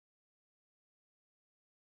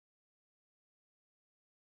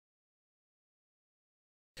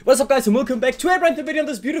What's up guys and welcome back to a brand new video on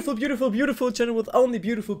this beautiful channel with only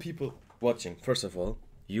beautiful people watching. First of all,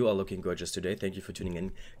 you are looking gorgeous today, thank you for tuning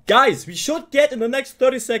in. Guys, we should get in the next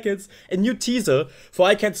 30 seconds a new teaser for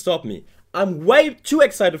I Can't Stop Me. I'm way too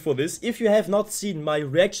excited for this. If you have not seen my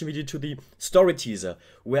reaction video to the story teaser,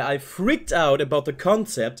 where I freaked out about the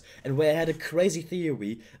concept and where I had a crazy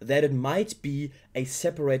theory that it might be a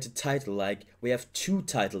separated title, like we have two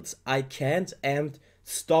titles, I Can't and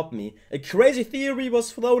Stop Me. A crazy theory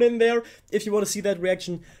was thrown in there. If you want to see that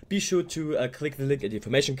reaction, be sure to click the link in the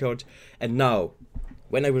information code. And now,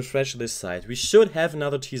 when I refresh this site, we should have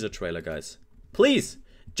another teaser trailer, guys. Please,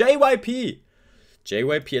 JYP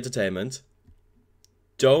Entertainment,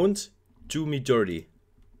 don't do me dirty.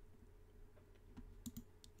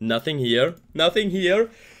 Nothing here, nothing here.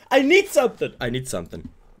 I need something.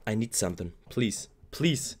 Please,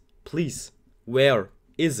 please, please. Where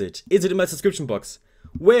is it? Is it in my subscription box?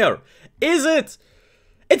 Where is it?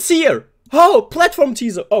 It's here. Oh, platform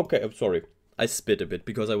teaser. Okay, I'm sorry. I spit a bit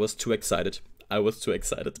because I was too excited.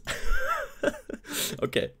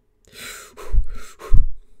 Okay.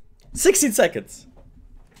 16 seconds.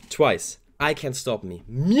 Twice. I Can't Stop Me.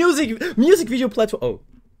 Music video platform.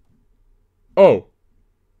 Oh.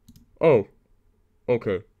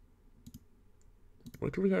 Okay.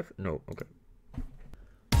 What do we have? No. Okay.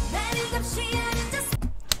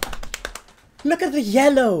 Look at the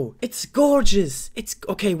yellow. It's gorgeous. It's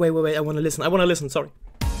okay. Wait. I want to listen. Sorry.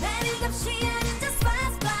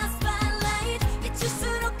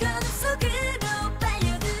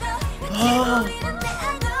 Oh.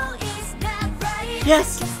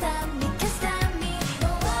 Yes.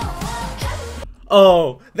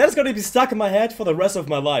 Oh, that's gonna be stuck in my head for the rest of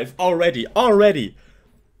my life. Already.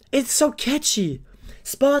 It's so catchy.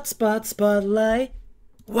 Spotlight.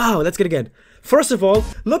 Wow, let's get it again. First of all,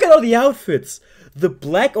 look at all the outfits. The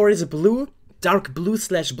black, or is it blue? Dark blue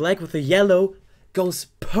 / black with the yellow goes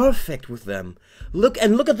perfect with them. Look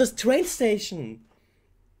at this train station.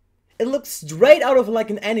 It looks straight out of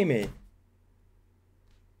like an anime.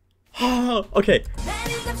 Oh, okay.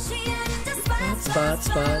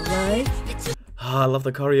 Spotlight. I love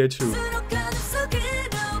the choreo too.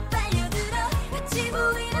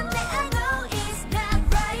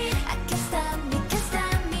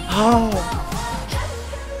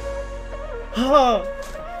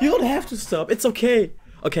 You don't have to stop. It's okay.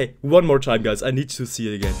 Okay, one more time, guys. I need to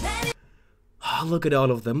see it again. Oh, look at all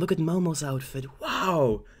of them. Look at Momo's outfit.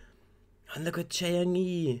 Wow. And look at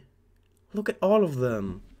Chaeyoung. Look at all of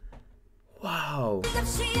them. Wow.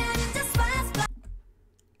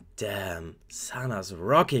 Damn, Sana's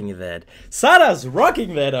rocking that.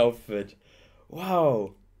 Outfit.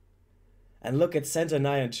 Wow. And look at Santa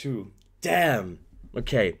Nyan too. Damn.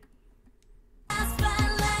 Okay.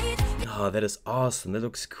 Oh, that is awesome. That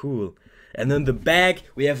looks cool. And then the back,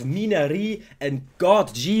 we have Minari and God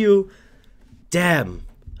Gio. Damn.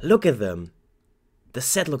 Look at them. The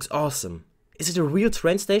set looks awesome. Is it a real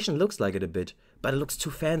train station? Looks like it a bit, but it looks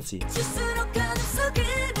too fancy.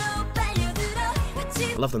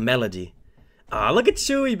 I love the melody. Ah, look at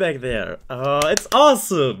Chewie back there. Oh, it's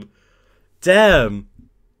awesome. Damn.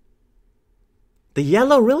 The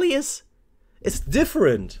yellow really is... It's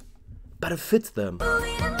different, but it fits them.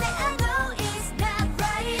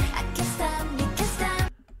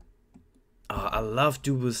 Oh, I love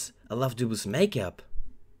Dubu's makeup.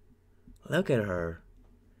 Look at her.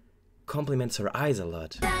 Compliments her eyes a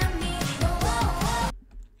lot.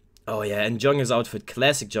 Oh yeah, and Jonghyun's outfit,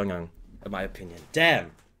 classic Jonghyun, in my opinion.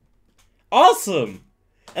 Damn. Awesome.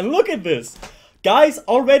 And look at this. Guys,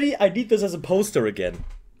 already I need this as a poster again.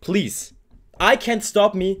 Please. I Can't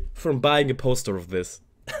Stop Me from buying a poster of this.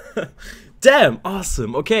 Damn,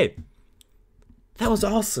 awesome. Okay. That was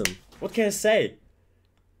awesome. What can I say?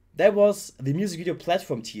 That was the music video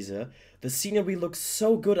platform teaser. The scenery looks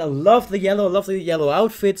so good. I love the yellow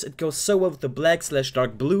outfits. It goes so well with the black /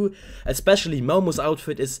 dark blue. Especially Momo's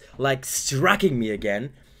outfit is like striking me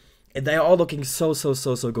again. And they are all looking so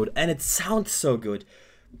good. And it sounds so good.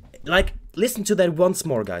 Like, listen to that once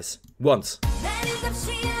more, guys. Once.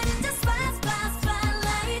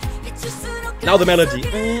 Now the melody.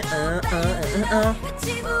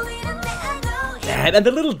 Damn, and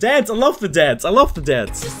the little dance. I love the dance.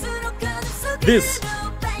 This.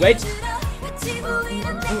 Wait.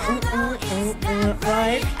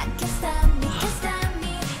 Right.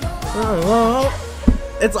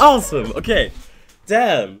 It's awesome. Okay.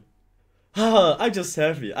 Damn. I'm just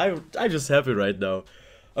happy. I'm just happy right now.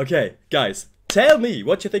 Okay, guys. Tell me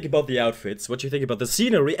what you think about the outfits, what you think about the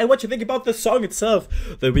scenery, and what you think about the song itself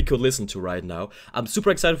that we could listen to right now. I'm super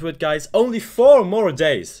excited for it, guys. Only 4 more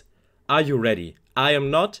days. Are you ready? I am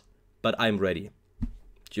not, but I'm ready.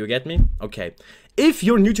 Do you get me? Okay. If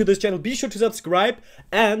you're new to this channel, be sure to subscribe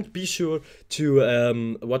and be sure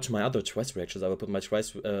to watch my other Twice reactions. I will put my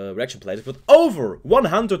Twice reaction playlist with over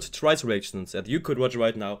 100 Twice reactions that you could watch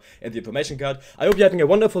right now in the information card. I hope you're having a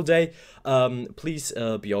wonderful day. Please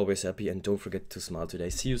be always happy and don't forget to smile today.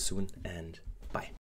 See you soon and bye.